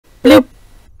Bloop.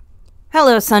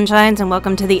 Hello Sunshines and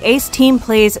welcome to the Ace Team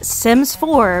Plays Sims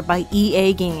 4 by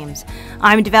EA Games.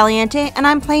 I'm DeValiente and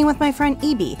I'm playing with my friend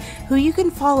Ibi, who you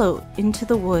can follow into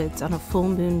the woods on a full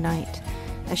moon night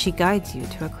as she guides you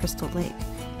to a crystal lake.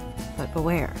 But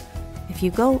beware, if you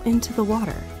go into the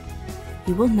water,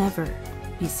 you will never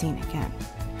be seen again.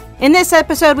 In this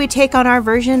episode, we take on our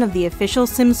version of the official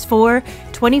Sims 4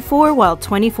 24 while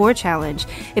 24 challenge.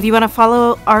 If you want to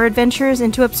follow our adventures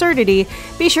into absurdity,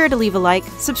 be sure to leave a like,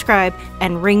 subscribe,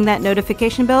 and ring that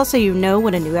notification bell so you know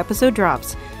when a new episode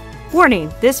drops.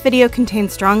 Warning, this video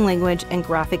contains strong language and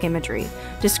graphic imagery.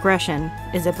 Discretion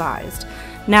is advised.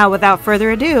 Now, without further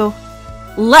ado,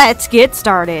 let's get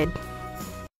started.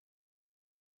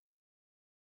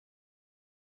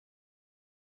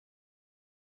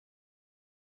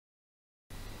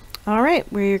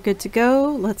 Alright, we're good to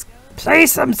go. Let's play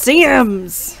some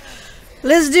Sims!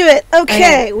 Let's do it!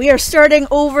 Okay, we are starting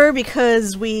over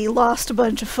because we lost a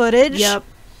bunch of footage. Yep.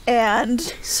 And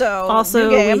so, also,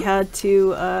 we had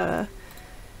to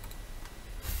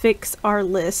fix our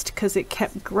list because it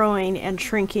kept growing and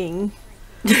shrinking.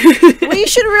 We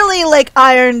should really, like,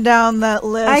 iron down that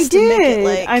list. I did! Make it,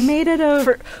 like, I made it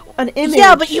an image.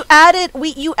 Yeah, but you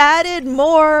added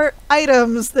more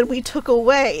items than we took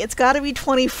away. It's gotta be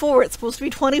 24. It's supposed to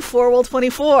be 24 while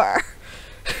 24.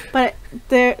 But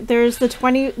there's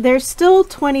still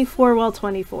 24 while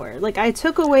 24. Like, I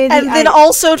took away the... And then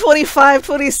also 25,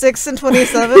 26, and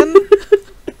 27?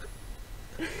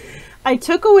 I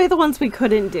took away the ones we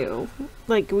couldn't do.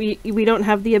 Like, we don't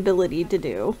have the ability to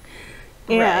do.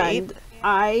 And right.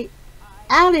 I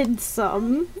added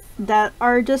some that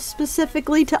are just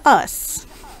specifically to us.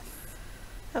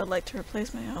 I would like to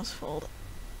replace my household.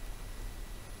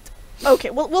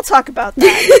 Okay, we'll talk about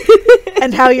that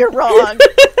and how you're wrong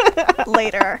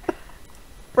later.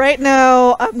 Right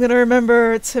now, I'm gonna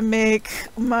remember to make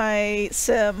my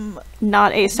sim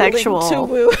not asexual. To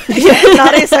woo. Yeah,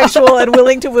 not asexual and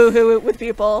willing to woohoo with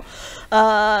people.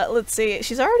 Let's see.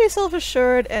 She's already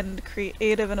self-assured and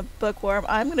creative and a bookworm.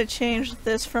 I'm gonna change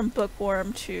this from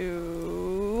bookworm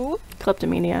to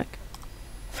kleptomaniac.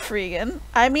 Freegan.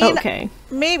 I mean, okay.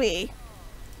 Maybe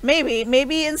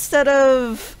instead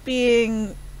of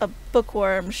being a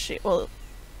bookworm,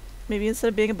 maybe instead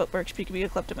of being a bookworm, she could be a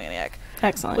kleptomaniac.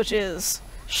 Excellent. Which is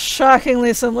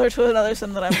shockingly similar to another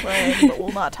sim that I'm playing, but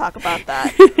we'll not talk about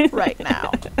that right now.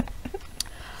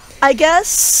 I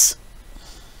guess...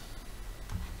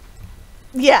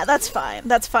 Yeah, that's fine.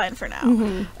 That's fine for now.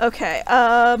 Mm-hmm. Okay,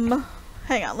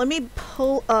 hang on. Let me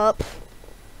pull up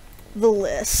the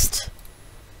list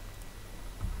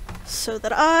so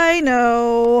that I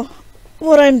know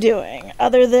what I'm doing,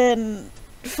 other than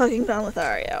fucking Don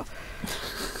Lothario.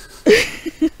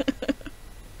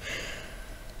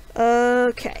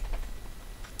 Okay.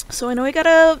 So I know we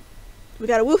gotta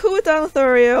woohoo with Don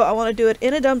Lothario. I want to do it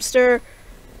in a dumpster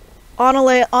on the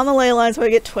ley line so I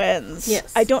get twins.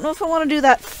 Yes. I don't know if I want to do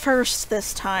that first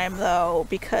this time though,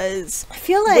 because I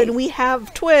feel like when we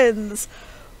have twins,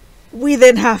 we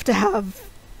then have to have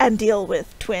and deal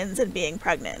with twins and being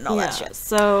pregnant and all that shit.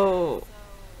 So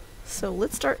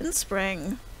let's start in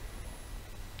spring.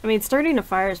 I mean, starting a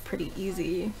fire is pretty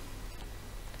easy.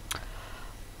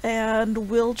 And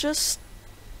we'll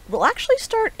actually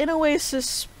start in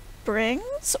Oasis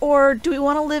Springs, or do we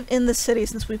want to live in the city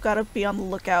since we've got to be on the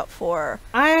lookout for...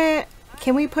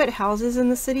 Can we put houses in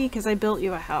the city? Because I built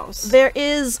you a house. There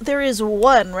is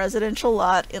one residential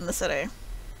lot in the city.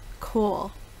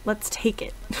 Cool. Let's take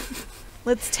it.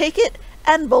 Let's take it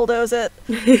and bulldoze it.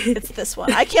 It's this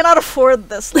one. I cannot afford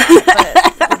this lot,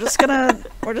 but we're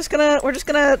just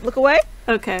gonna look away.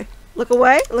 Okay. Look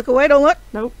away, don't look.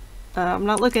 Nope. I'm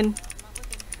not looking.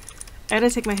 I gotta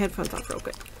take my headphones off real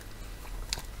quick.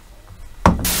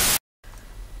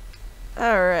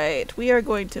 Alright, we are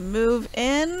going to move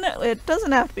in. It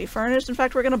doesn't have to be furnished. In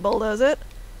fact, we're gonna bulldoze it.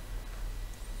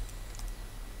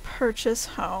 Purchase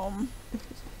home.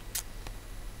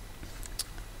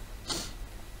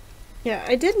 Yeah,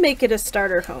 I did make it a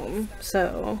starter home,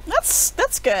 so...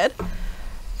 That's good.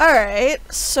 Alright,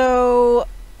 so...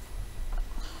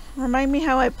 Remind me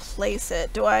how I place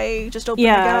it. Do I just open the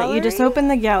gallery? Yeah, you just open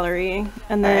the gallery,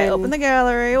 and then... Alright, open the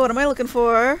gallery. What am I looking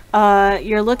for?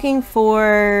 You're looking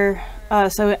for...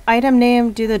 so item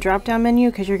name, do the drop-down menu,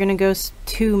 because you're gonna go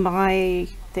to my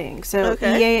thing. So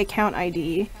EA account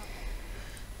ID.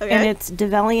 Okay. And it's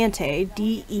DeValiente,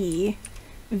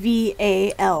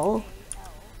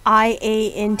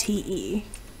 DeValiante.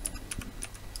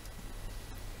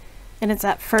 And it's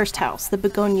that first house, the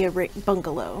Begonia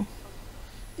Bungalow.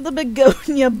 The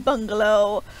Begonia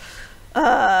Bungalow.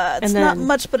 It's not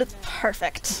much, but it's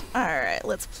perfect. Alright,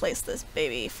 let's place this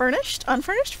baby. Furnished?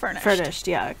 Unfurnished? Furnished. Furnished,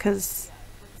 yeah, because,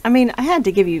 I mean, I had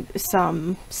to give you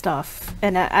some stuff,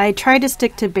 and I tried to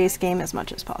stick to base game as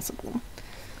much as possible.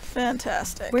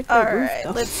 Fantastic.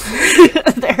 Alright, let's...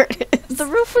 there it is. The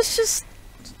roof was just...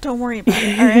 Don't worry about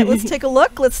it. Alright, let's take a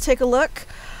look. Let's take a look.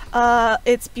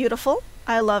 It's beautiful.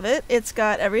 I love it. It's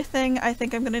got everything I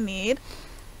think I'm gonna need,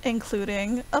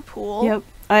 including a pool. Yep.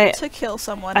 To kill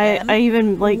someone in. I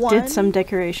even did some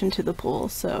decoration to the pool,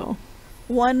 so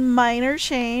one minor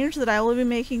change that I will be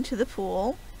making to the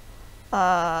pool.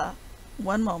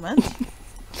 One moment.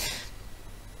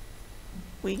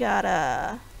 We got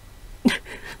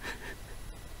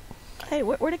Hey,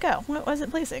 where'd it go? What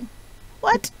wasn't placing?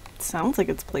 What? It sounds like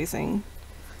it's placing.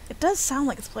 It does sound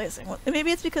like it's placing. Well,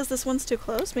 maybe it's because this one's too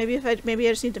close. Maybe I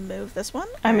just need to move this one.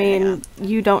 I mean,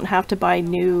 you don't have to buy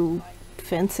new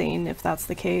fencing if that's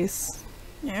the case.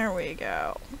 There we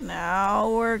go. Now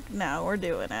we're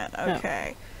doing it.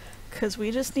 Okay. Because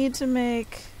we just need to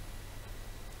make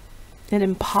it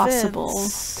impossible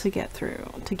to get through,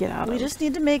 to get out of. We just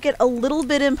need to make it a little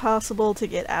bit impossible to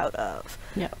get out of.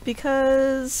 Yeah.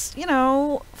 Because, you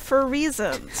know, for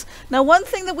reasons. Now, one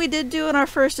thing that we did do in our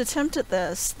first attempt at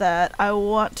this that I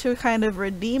want to kind of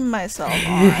redeem myself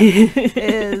on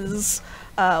is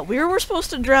we were supposed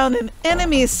to drown an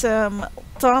enemy sim.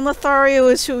 Don Lothario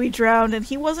is who we drowned, and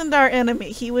he wasn't our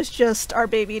enemy. He was just our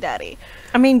baby daddy.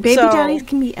 I mean, baby daddies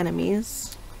can be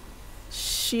enemies.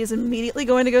 She is immediately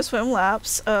going to go swim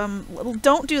laps.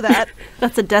 Don't do that.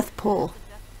 That's a death pool.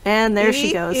 And there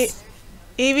she goes.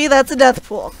 Evie, that's a death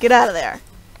pool. Get out of there.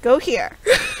 Go here.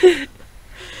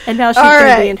 And now she's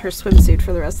going to be in her swimsuit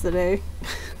for the rest of the day.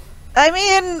 I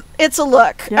mean, it's a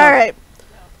look. Yeah.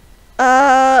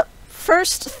 Alright.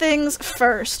 First things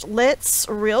first. Let's,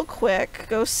 real quick,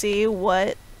 go see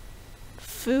what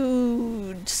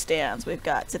food stands we've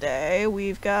got today.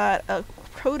 We've got a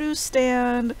produce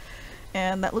stand,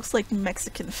 and that looks like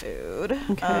Mexican food.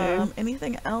 Okay.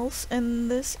 Anything else in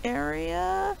this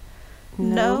area?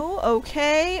 No.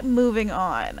 Okay, moving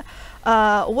on.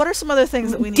 What are some other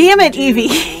things that we need Damn to it, do?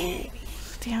 Evie!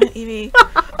 Damn it, Evie.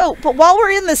 Oh, but while we're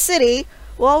in the city,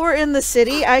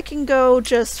 I can go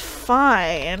just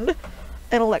find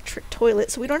an electric toilet,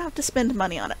 so we don't have to spend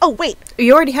money on it. Oh, wait!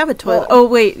 You already have a toilet. Oh,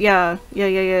 wait, yeah,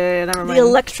 never mind.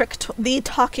 The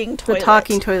talking toilet. The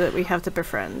talking toilet we have to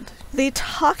befriend. The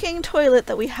talking toilet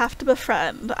that we have to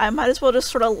befriend. I might as well just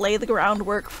sort of lay the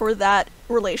groundwork for that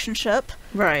relationship.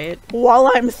 Right. While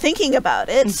I'm thinking about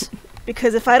it.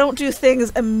 Because if I don't do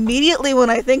things immediately when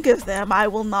I think of them, I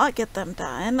will not get them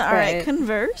done. Alright,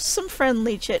 converse, some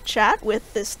friendly chit-chat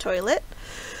with this toilet.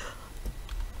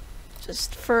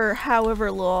 Just for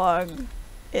however long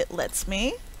it lets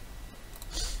me.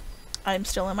 I'm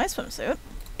still in my swimsuit.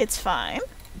 It's fine.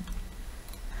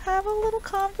 Have a little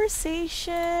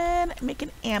conversation. Make an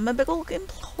amicable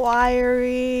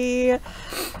inquiry.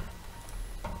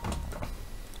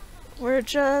 We're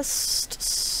just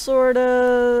sort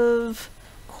of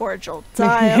cordial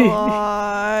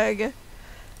dialogue.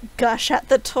 Gush at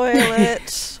the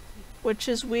toilet, which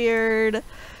is weird.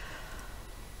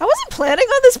 I wasn't planning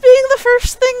on this being the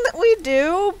first thing that we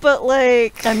do, but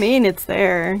like... I mean, it's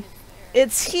there.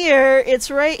 It's here.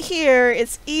 It's right here.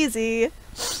 It's easy.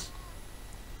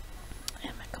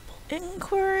 Amicable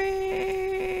inquiry.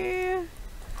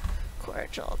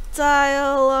 Cordial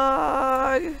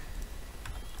dialogue.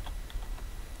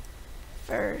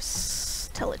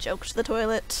 First, tell a joke to the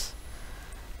toilet.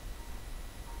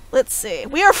 Let's see.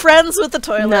 We are friends with the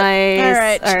toilet.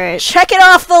 Nice. Alright. Check it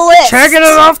off the list! Checking it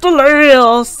off the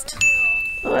list!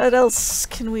 What else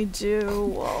can we do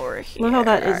while we're here? Look how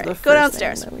that is the first Go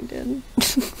downstairs. thing that we did.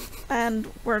 And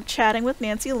we're chatting with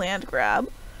Nancy Landgrab.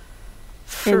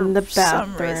 In the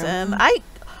some bathroom. reason.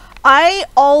 I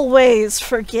always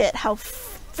forget how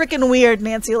freaking weird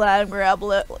Nancy Landgrab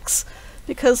looks.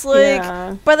 Because, like,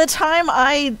 by the time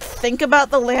I think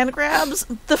about the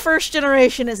Landgrabs, the first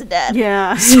generation is dead.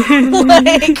 Yeah. So,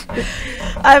 like,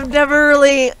 I've never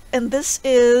really... And this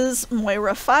is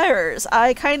Moira Fires.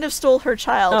 I kind of stole her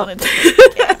child in a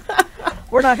different game.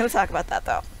 We're not going to talk about that,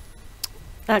 though.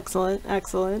 Excellent,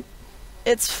 excellent.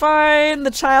 It's fine.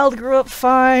 The child grew up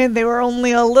fine. They were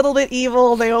only a little bit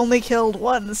evil. They only killed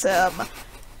one sim.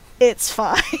 It's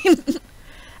fine.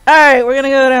 Alright, we're gonna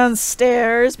go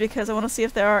downstairs because I want to see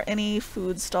if there are any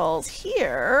food stalls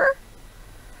here.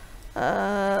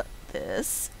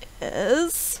 This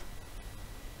is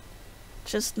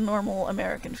just normal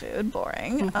American food.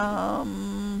 Boring.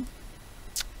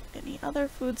 Any other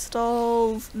food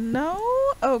stalls? No?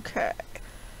 Okay.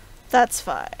 That's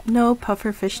fine. No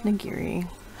pufferfish nigiri.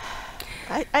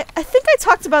 I think I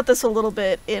talked about this a little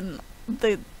bit in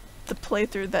the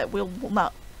playthrough that will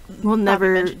not We'll not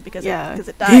never be mentioned because yeah.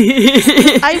 it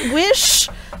died. I wish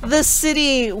the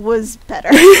city was better.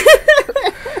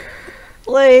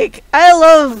 Like I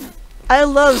love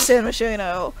San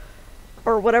Myshuno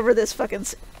or whatever this fucking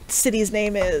city's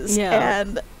name is,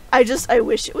 and I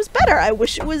wish it was better. I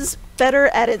wish it was better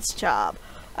at its job.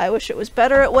 I wish it was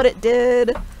better at what it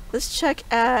did. Let's check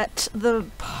at the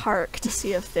park to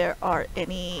see if there are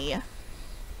any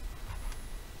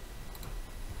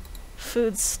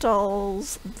food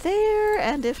stalls there,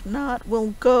 and if not,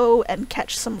 we'll go and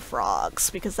catch some frogs,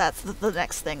 because that's the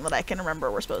next thing that I can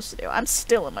remember we're supposed to do. I'm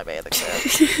still in my bathing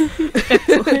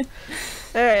suit.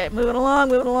 Alright, moving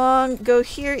along. Go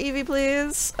here, Evie,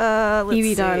 please. Let's Evie,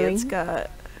 see, darling. it's got...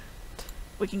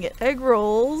 We can get egg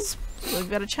rolls. We've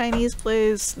got a Chinese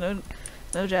place. No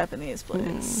Japanese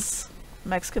place.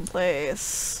 Mexican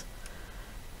place.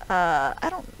 I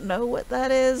don't know what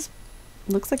that is.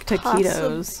 Looks like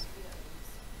taquitos.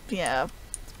 Yeah,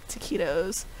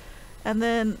 taquitos. And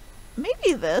then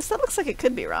maybe this. That looks like it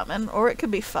could be ramen, or it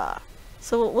could be pho.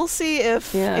 So we'll see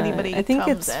if anybody I think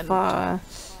comes it's in. pho.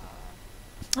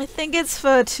 I think it's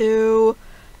pho too,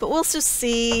 but we'll just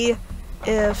see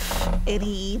if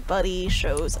anybody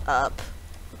shows up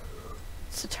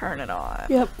to turn it on.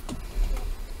 Yep.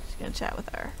 Just gonna chat with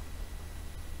her.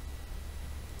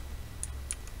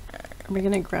 Are we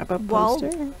gonna grab a Well-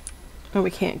 poster? Oh, we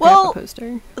can't Well- grab a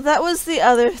poster. That was the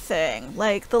other thing.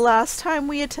 Like, the last time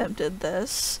we attempted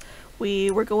this, we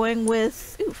were going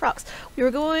with... Ooh, frogs. We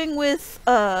were going with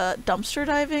dumpster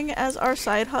diving as our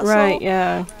side hustle. Right,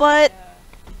 yeah. But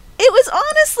it was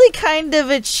honestly kind of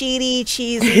a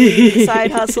cheesy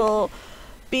side hustle,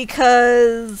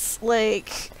 because,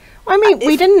 like... Well, I mean,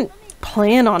 we didn't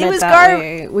plan on it it was that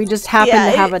way. We just happened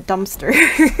Yeah, to have a dumpster.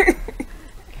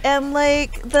 And,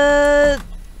 like, the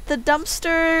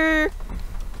dumpster...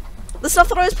 The stuff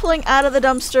that I was pulling out of the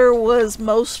dumpster was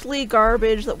mostly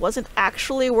garbage that wasn't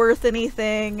actually worth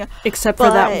anything. Except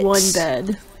for that but- one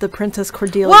bed. The Princess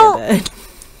Cordelia Well, bed.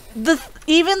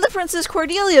 Even the Princess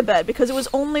Cordelia bed, because it was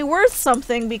only worth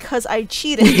something because I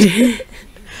cheated.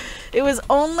 It was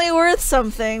only worth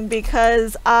something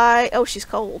because oh, she's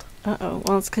cold. Uh-oh.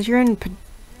 Well, it's because you're in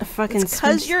a fucking It's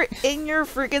because swimsuit. you're in your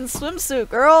freaking swimsuit,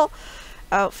 girl.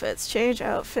 Outfits. Change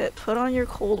outfit. Put on your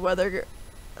cold weather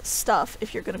stuff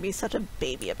if you're gonna be such a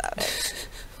baby about it.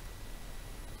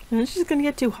 And it's just gonna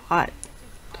get too hot.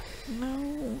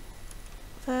 No.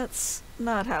 That's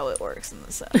not how it works in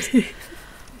the Sims.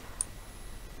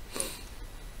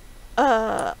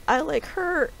 I like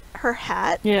her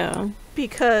hat Yeah.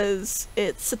 because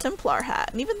it's a Templar hat.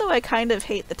 And even though I kind of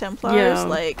hate the Templars, Yeah.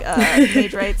 like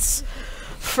Mage Rights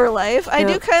for Life, I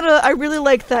do Yep. I really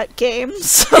like that game,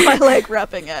 so I like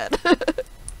repping it.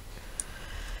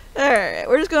 Alright,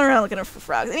 we're just going around looking for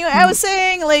frogs. Anyway, I was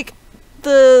saying, like,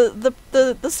 the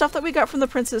stuff that we got from the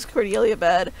Princess Cordelia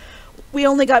bed, we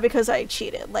only got because I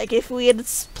cheated. Like, if we had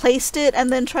placed it and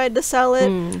then tried to sell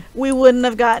it, we wouldn't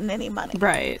have gotten any money.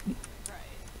 Right.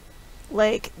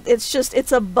 Like,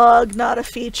 it's a bug, not a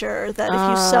feature, that if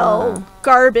you sell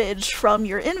garbage from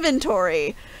your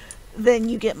inventory, then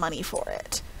you get money for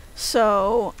it.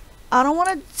 So, I don't want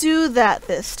to do that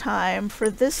this time. For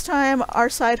this time, our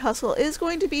side hustle is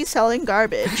going to be selling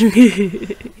garbage.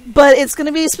 But it's going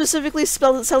to be specifically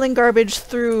selling garbage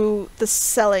through the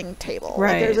selling table.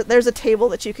 Right. Like, there's a table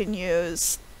that you can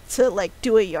use to, like,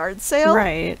 do a yard sale.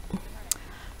 Right.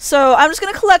 So I'm just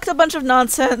going to collect a bunch of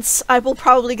nonsense. I will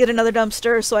probably get another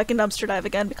dumpster so I can dumpster dive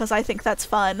again because I think that's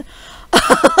fun.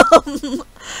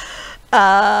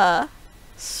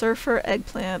 Surfer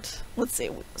eggplant. Let's see.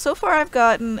 So far I've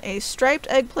gotten a striped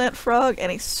eggplant frog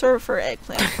and a surfer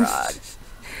eggplant frog.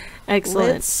 Excellent.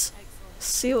 Let's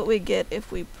see what we get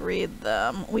if we breed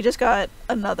them. We just got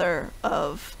another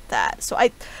of that. So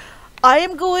I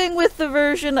am going with the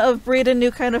version of breed a new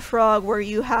kind of frog where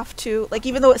you have to, like,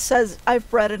 even though it says I've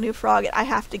bred a new frog, I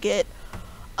have to get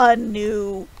a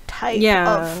new type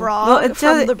of frog well,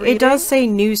 from the breeding. it does say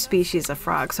new species of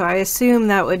frog, so I assume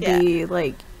that would be,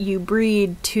 like, you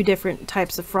breed 2 different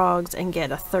types of frogs and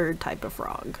get a 3rd type of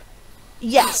frog.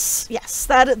 Yes,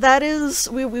 that is,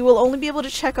 we will only be able to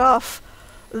check off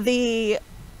the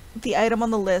item on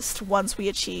the list once we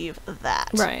achieve that.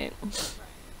 Right.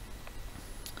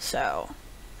 So,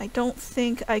 I don't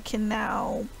think I can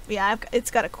now... Yeah, it's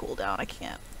got a cooldown. I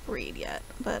can't breed yet.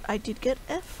 But I did get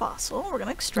a fossil. We're gonna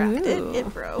extract it. Ooh.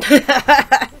 It broke.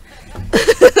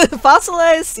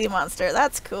 Fossilized sea monster.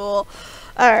 That's cool.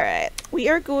 Alright. We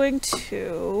are going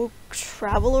to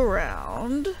travel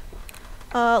around.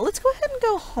 Let's go ahead and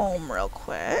go home real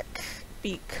quick.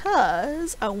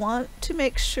 because I want to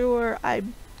make sure I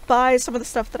buy some of the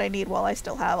stuff that I need while I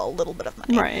still have a little bit of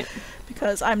money. Right.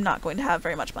 Because I'm not going to have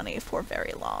very much money for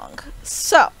very long.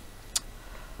 So,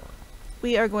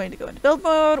 we are going to go into build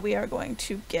mode. We are going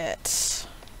to get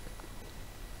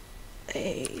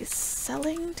a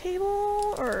selling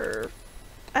table, or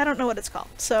I don't know what it's called.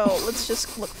 So, let's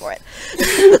just look for it.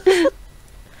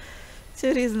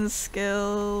 Activities and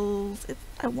skills.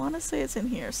 I want to say it's in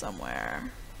here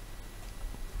somewhere.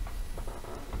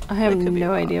 I have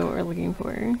no idea what we're looking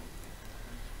for.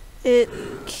 It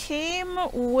came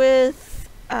with,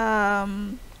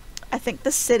 I think,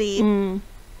 the city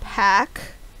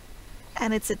pack,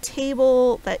 and it's a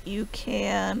table that you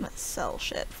can sell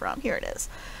shit from. Here it is.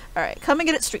 Alright, come and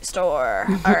get it, street store.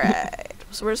 Alright,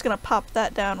 so we're just going to pop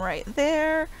that down right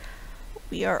there.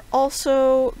 We are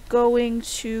also going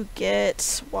to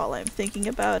get, while I'm thinking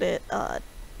about it, a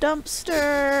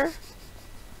dumpster.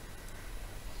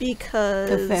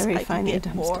 Because I can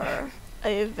get more,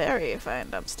 a very fine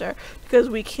dumpster, because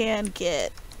we can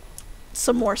get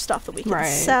some more stuff that we can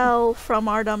sell from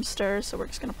our dumpster. So we're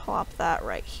just going to plop that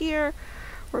right here.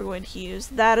 We're going to use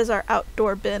that as our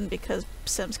outdoor bin because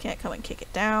Sims can't come and kick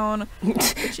it down,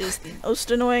 which is the most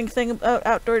annoying thing about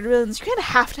outdoor bins. You kind of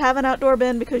have to have an outdoor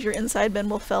bin because your inside bin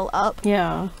will fill up.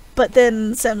 Yeah. But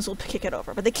then Sims will kick it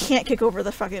over, but they can't kick over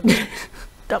the fucking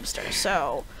dumpster,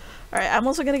 so... Alright, I'm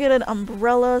also gonna get an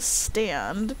umbrella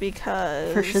stand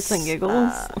because... For shits and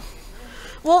giggles?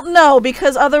 Well, no,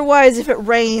 because otherwise if it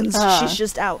rains, she's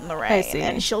just out in the rain. I see.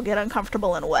 And she'll get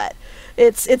uncomfortable and wet.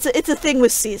 It's a thing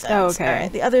with seasons. Oh, okay.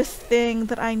 Alright, the other thing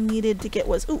that I needed to get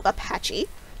was, a Patchy.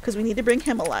 Because we need to bring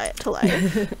him to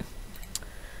life.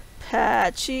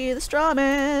 Patchy the straw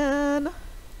man.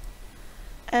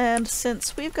 And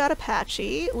since we've got a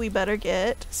Patchy, we better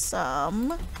get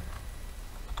some...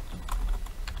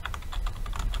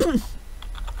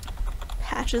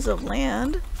 patches of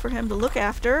land for him to look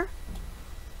after,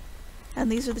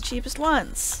 and these are the cheapest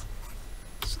ones,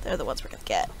 so they're the ones we're gonna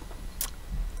get.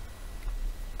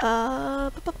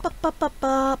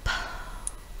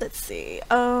 Let's see.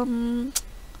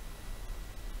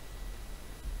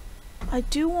 I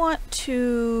do want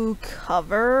to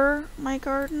cover my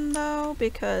garden though,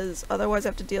 because otherwise I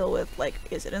have to deal with, like,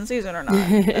 is it in season or not?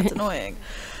 That's annoying.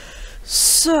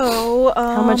 So,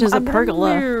 how much is a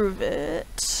pergola? I'm gonna move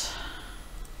it.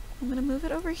 I'm gonna move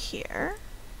it over here.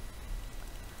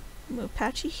 Move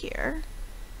Patchy here.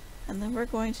 And then we're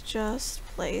going to just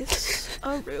place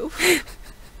a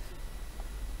roof.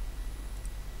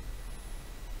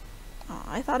 Oh,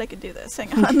 I thought I could do this.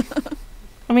 Hang on.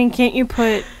 I mean, can't you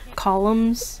put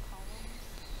columns?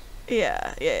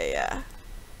 Yeah.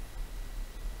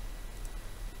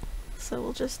 So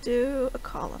we'll just do a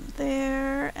column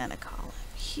there, and a column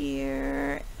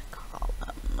here, and a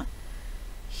column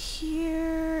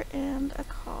here, and a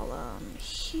column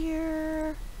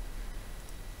here.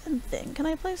 And then can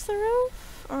I place the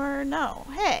roof? Or no?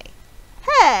 Hey!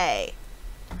 Hey!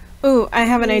 Ooh, I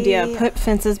have an idea. Put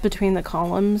fences between the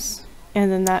columns, and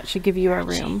then that should give you a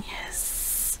room.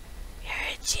 Genius. You're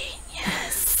a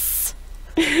genius.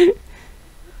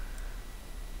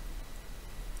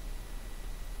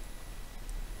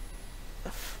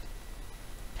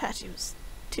 Patchy was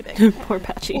too big. Poor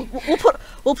Patchy.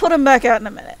 We'll put him back out in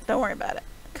a minute. Don't worry about it.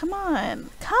 Come on.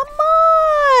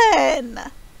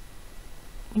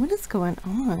 What is going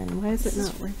on? Why is it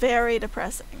not working? Very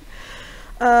depressing.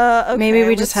 Okay, maybe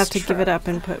we just have to give it up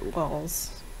and put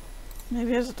walls.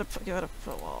 Maybe I just have to give it up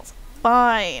and put walls.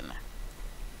 Fine.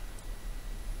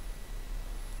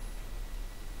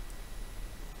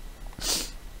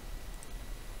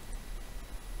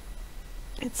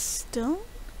 It's still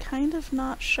kind of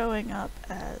not showing up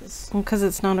as... Well, because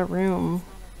it's not a room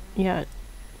yet.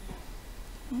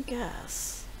 I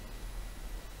guess.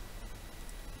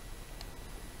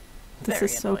 This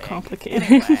Very is so annoying. complicated.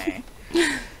 Anyway,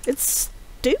 it's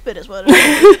stupid is what it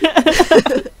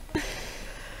is.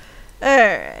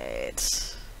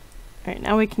 Alright. Alright,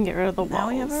 now we can get rid of the walls. Now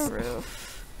we have a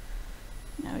roof.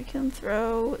 Now we can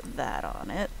throw that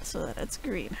on it so that it's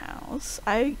greenhouse.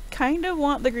 I kind of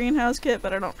want the greenhouse kit,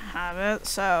 but I don't have it,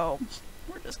 so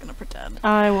we're just gonna pretend.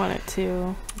 I want it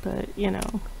too, but you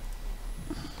know.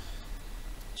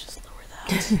 Just lower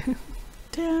that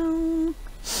down.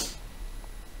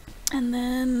 And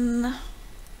then...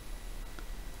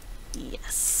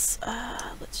 Yes.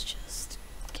 Let's just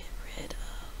get rid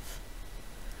of...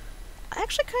 I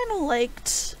actually kind of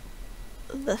liked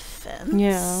the fence.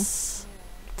 Yeah.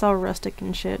 It's all rustic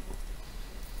and shit.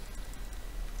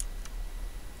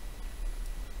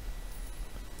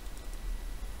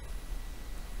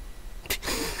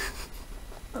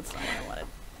 That's not what I wanted.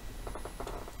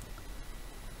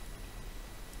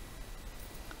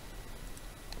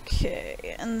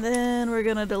 Okay, and then we're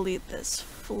gonna delete this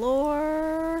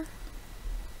floor.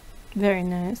 Very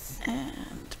nice.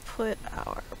 And put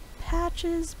our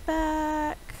patches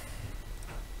back.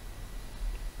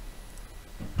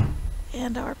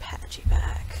 And our patchy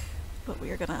back. But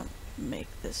we are gonna make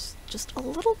this just a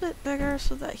little bit bigger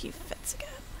so that he fits again.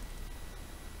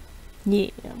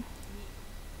 Yeah.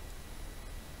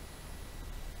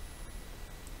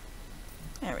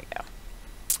 There we go.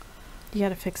 You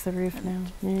gotta fix the roof now.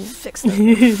 Yeah. Fix the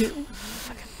roof.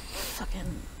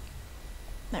 fucking.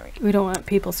 There we go. We don't want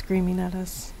people screaming at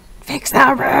us. Fix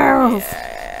that roof!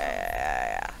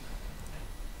 Yeah.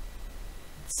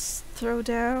 Let's throw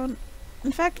down.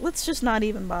 In fact, let's just not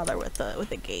even bother with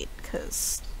the gate,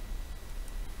 because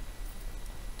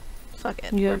fuck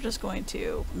it. Yep. We're just going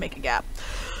to make a gap.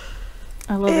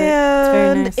 I love it. It's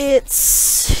very nice.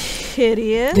 It's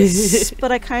hideous,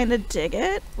 but I kind of dig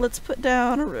it. Let's put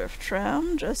down a roof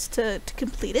trim just to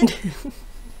complete it.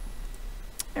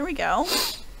 There we go.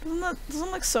 Doesn't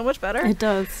it look so much better? It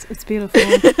does. It's beautiful.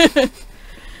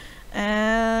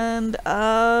 And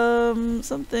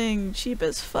something cheap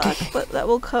as fuck, but that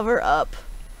will cover up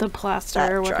The plaster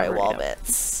that or whatever. drywall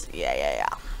bits. Yeah.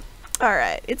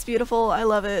 Alright, it's beautiful. I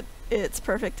love it. It's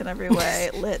perfect in every way.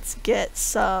 Let's get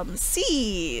some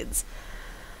seeds.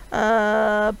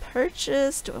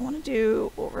 Purchase. Do I want to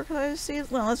do oversized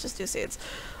seeds? No, let's just do seeds.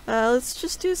 Let's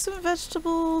just do some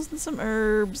vegetables and some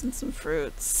herbs and some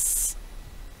fruits.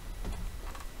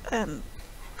 And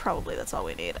probably that's all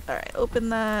we need. Alright, open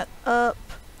that up.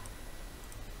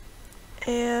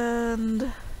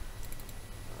 And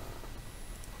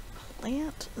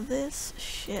plant this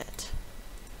shit.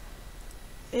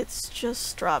 It's just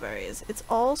strawberries. It's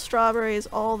all strawberries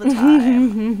all the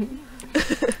time.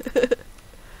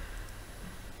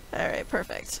 Alright,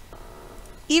 perfect.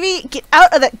 Evie, get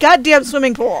out of that goddamn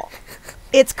swimming pool!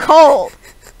 It's cold!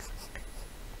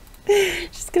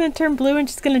 She's gonna turn blue and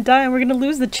she's gonna die and we're gonna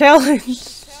lose the challenge.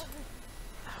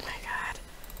 Oh my god.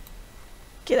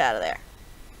 Get out of there.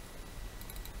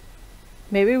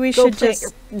 Maybe we Go should plant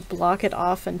just block it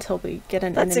off until we get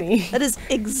an enemy. That is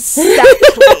exactly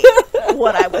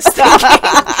what I was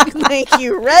thinking. Like,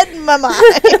 you read my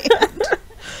mind.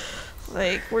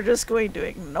 Like, we're just going to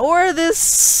ignore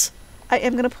this. I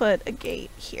am going to put a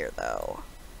gate here, though.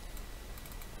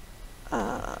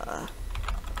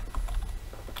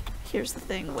 Here's the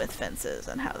thing with fences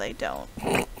and how they don't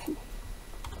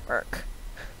work.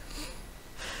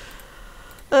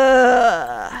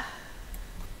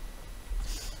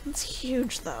 It's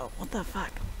huge, though. What the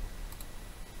fuck?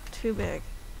 Too big.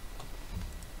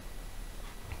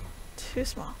 Too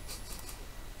small.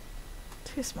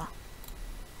 Too small.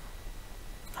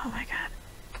 Oh my god.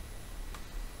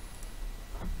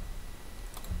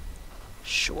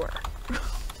 Sure.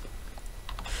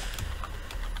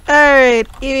 Alright,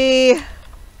 Evie.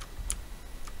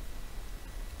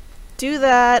 Do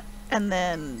that, and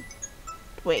then...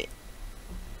 Wait.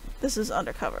 This is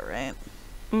undercover, right?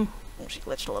 Mm. Oh, she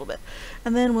glitched a little bit.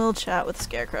 And then we'll chat with the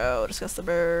Scarecrow, discuss the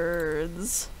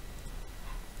birds,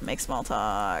 make small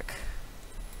talk,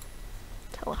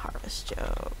 tell a harvest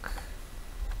joke.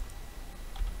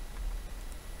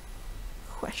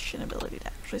 Questionability to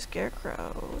actually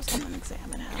Scarecrow. Someone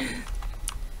examine him.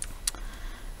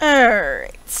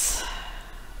 Alright.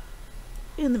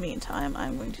 In the meantime,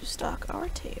 I'm going to stock our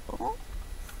table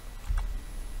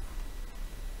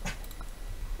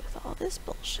with all this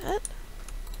bullshit.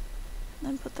 And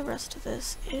then put the rest of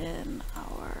this in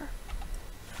our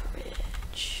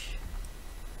fridge.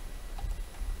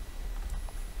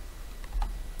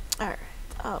 Alright,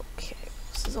 okay.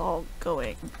 This is all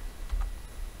going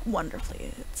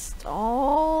wonderfully. It's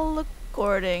all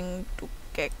according to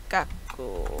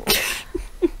Kekaku.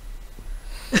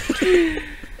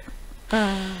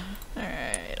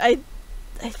 Alright, I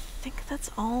think that's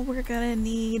all we're gonna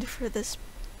need for this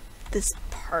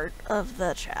part of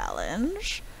the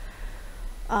challenge.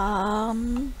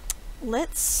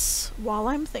 Let's, while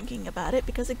I'm thinking about it,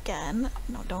 because again,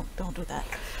 no, don't do that.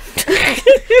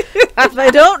 If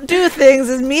I don't do things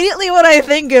immediately when I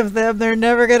think of them, they're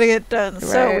never gonna get done. Right.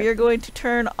 So we are going to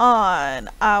turn on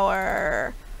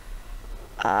our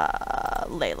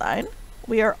ley line.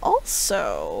 We are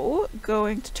also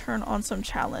going to turn on some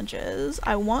challenges.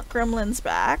 I want Gremlins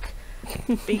back.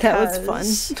 Because that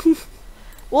was fun.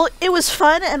 Well, it was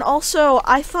fun, and also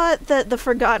I thought that the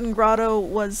Forgotten Grotto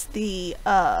was the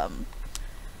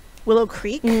Willow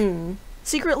Creek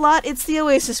secret lot. It's the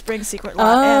Oasis Springs secret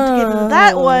lot, and to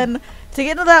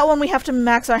get into that one, we have to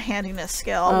max our handiness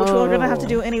skill, which we're gonna have to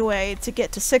do anyway to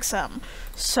get to 6'em.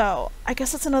 So I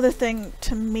guess that's another thing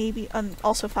to maybe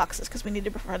also foxes, because we need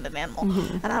to befriend an animal,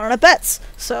 and I don't have pets,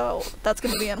 so that's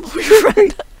going to be animal we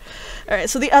befriend. All right.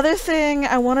 So the other thing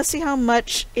I want to see how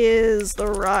much is the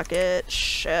rocket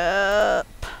ship.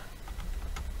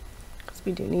 Because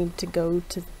we do need to go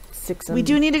to Sixum. We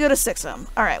do need to go to Sixum.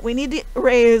 All right. We need to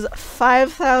raise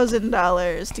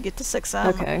 $5,000 to get to Sixum.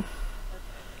 Okay.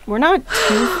 We're not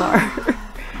too far.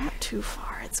 Not too far.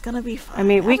 It's gonna be fine. I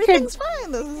mean, we could.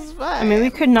 Fine. This is fine. I mean, we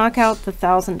could knock out the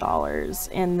 $1,000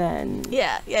 and then.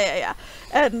 Yeah.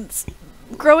 And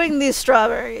growing these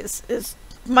strawberries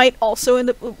might also end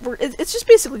up. It's just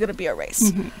basically gonna be a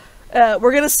race.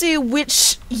 We're gonna see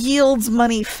which yields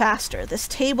money faster: this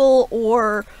table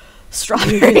or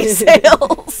strawberry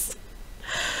sales.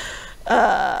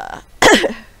 All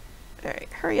right,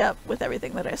 hurry up with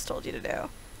everything that I just told you to do.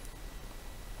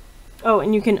 Oh,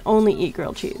 and you can only eat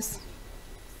grilled cheese.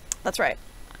 That's right.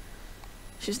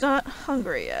 She's not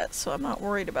hungry yet, so I'm not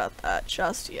worried about that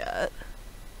just yet.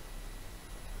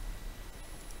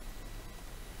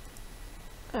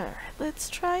 Alright, let's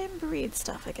try and breed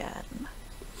stuff again.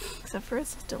 Except for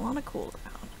it's still on a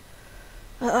cooldown.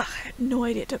 Ugh, I had no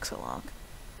idea it took so long.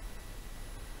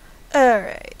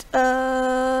 Alright,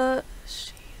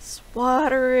 she's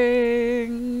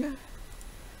watering.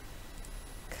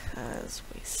 Because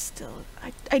we still...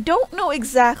 I don't know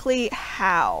exactly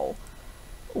how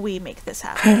we make this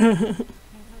happen.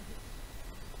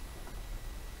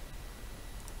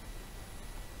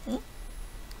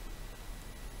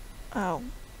 Oh,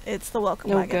 it's the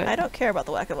welcome wagon. Good. I don't care about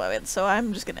the welcome wagon, so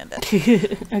I'm just gonna end it.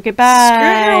 Okay, bye.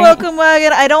 Screw your welcome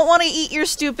wagon. I don't want to eat your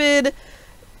stupid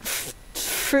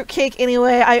fruitcake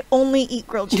anyway. I only eat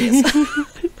grilled cheese.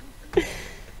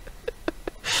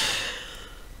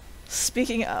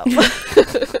 Speaking of.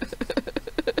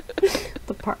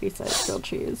 The party-sized grilled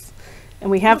cheese. And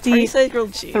we have to eat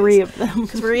grilled cheese. 3 of them.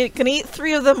 Because we're going to eat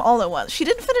 3 of them all at once. She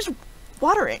didn't finish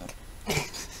watering.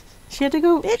 She had to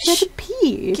go. Bitch, she had to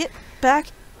pee.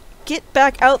 Get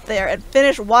back out there and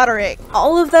finish watering.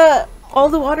 All the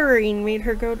watering made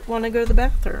her want to go to the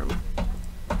bathroom.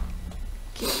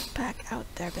 Get back out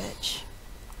there, bitch.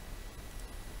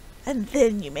 And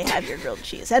then you may have your grilled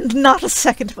cheese, and not a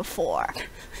second before.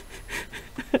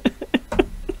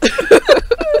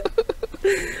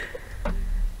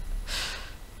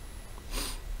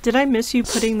 Did I miss you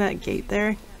putting that gate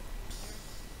there?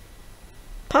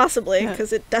 Possibly,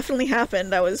 because it definitely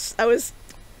happened. I was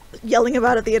yelling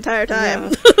about it the entire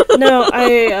time. Yeah. No,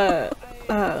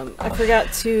 I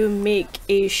forgot to make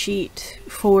a sheet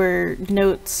for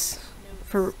notes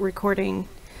for recording,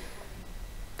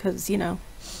 because, you know,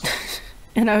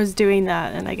 and I was doing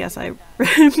that, and I guess I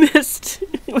missed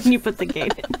when you put the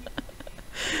gate in.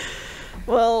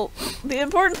 Well, the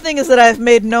important thing is that I've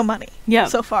made no money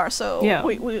so far, so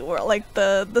we were like,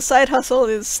 the side hustle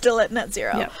is still at net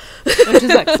zero. Yeah, which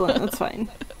is excellent. That's fine.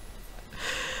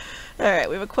 Alright,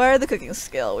 we've acquired the cooking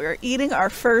skill. We are eating our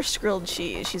first grilled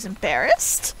cheese. She's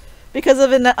embarrassed because of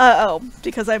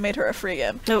because I made her a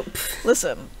freegan. Nope.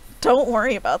 Listen, don't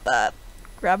worry about that.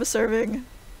 Grab a serving.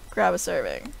 Grab a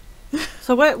serving.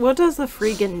 So what does the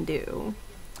freegan do?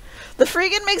 The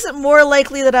freegan makes it more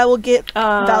likely that I will get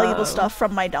valuable stuff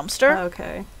from my dumpster.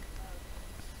 Okay.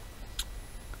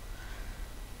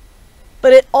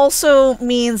 But it also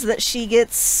means that she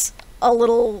gets a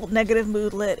little negative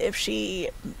moodlet if she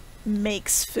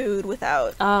makes food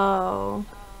without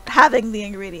having the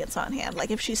ingredients on hand.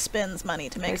 Like if she spends money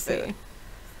to make food.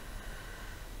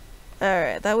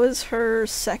 Alright, that was her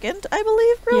second, I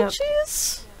believe, grilled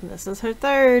cheese. And this is her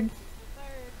third.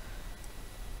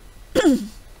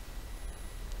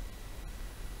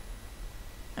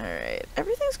 Alright,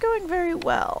 everything's going very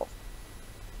well,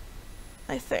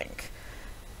 I think.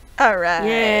 Alright.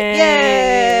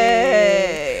 Yay!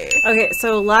 Okay,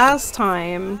 so last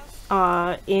time,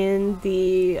 in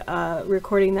the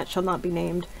recording that shall not be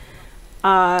named,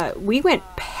 we went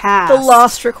past... The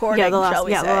lost recording, the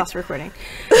lost recording.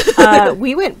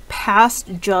 We went past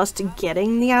just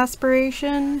getting the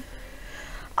aspiration.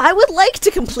 I would like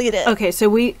to complete it. Okay, so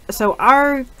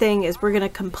our thing is we're gonna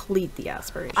complete the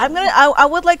aspiration. I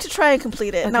would like to try and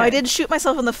complete it. Okay. Now I did shoot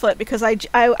myself in the foot because I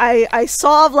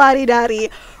saw Vladdy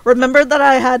Daddy, remembered that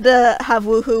I had to have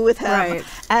woohoo with him,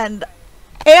 and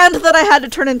that I had to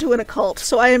turn into an occult.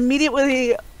 So I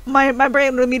immediately, my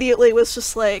brain immediately was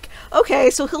just like,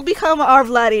 okay, so he'll become our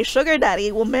Vladdy sugar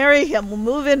daddy. We'll marry him. We'll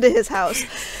move into his house,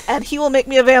 and he will make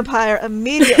me a vampire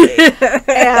immediately.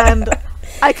 And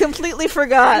I completely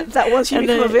forgot that once you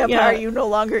become a vampire, you no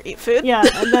longer eat food. Yeah,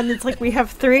 and then it's like we have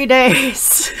 3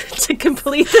 days to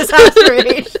complete this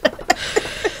aspiration.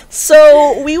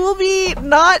 So we will be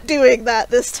not doing that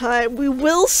this time. We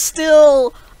will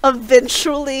still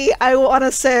eventually, I want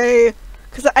to say,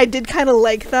 because I did kind of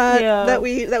like that, that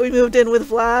we moved in with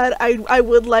Vlad. I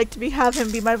would like to have him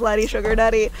be my Vladdy sugar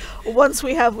daddy once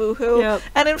we have Woohoo. Yep.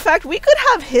 And in fact, we could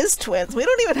have his twins. We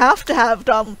don't even have to have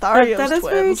Don Lothario's twins. That is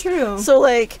very true. So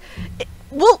like,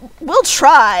 we'll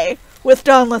try with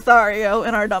Don Lothario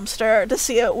in our dumpster to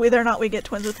see whether or not we get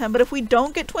twins with him. But if we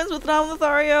don't get twins with Don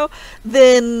Lothario,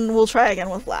 then we'll try again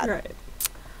with Vlad. Right.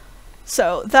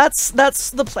 So that's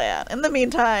the plan. In the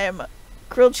meantime,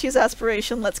 grilled cheese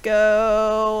aspiration, let's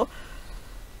go.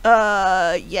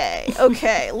 Yay.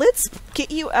 Okay, let's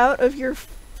get you out of your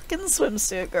fucking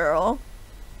swimsuit, girl.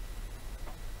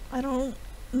 I don't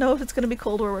know if it's gonna be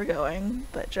cold where we're going,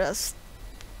 but just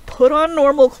put on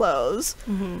normal clothes.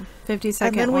 50-second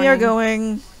and then warning. we are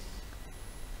going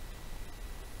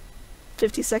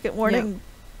 50-second warning.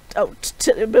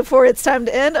 Yep. Before it's time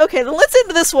to end. Okay, then let's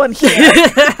end this one here.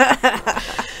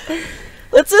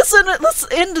 Let's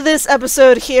end this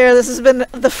episode here. This has been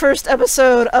the first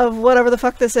episode of whatever the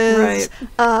fuck this is. Right.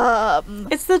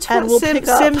 It's the we'll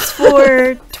Sims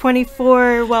 4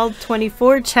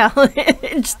 24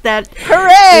 challenge that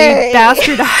hooray! we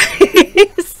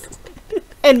bastardized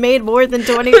and made more than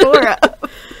 24 of.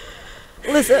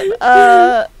 Listen,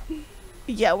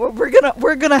 yeah, we're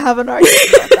gonna have an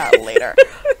argument about that later.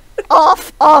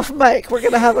 Off mic, we're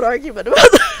gonna have an argument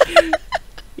about that.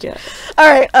 Yeah.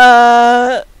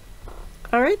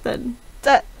 All right then.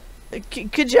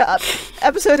 Good job.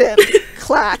 Episode in.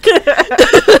 Clack.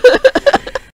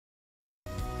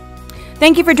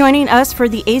 Thank you for joining us for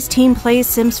the Ace Team Plays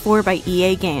Sims 4 by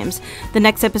EA Games. The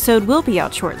next episode will be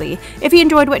out shortly. If you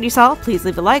enjoyed what you saw, please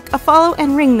leave a like, a follow,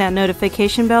 and ring that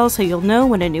notification bell so you'll know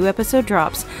when a new episode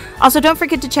drops. Also, don't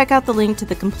forget to check out the link to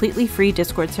the completely free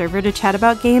Discord server to chat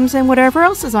about games and whatever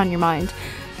else is on your mind.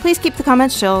 Please keep the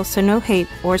comments chill, so no hate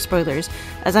or spoilers,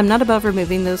 as I'm not above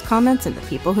removing those comments and the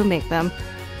people who make them.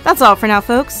 That's all for now,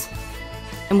 folks,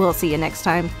 and we'll see you next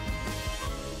time.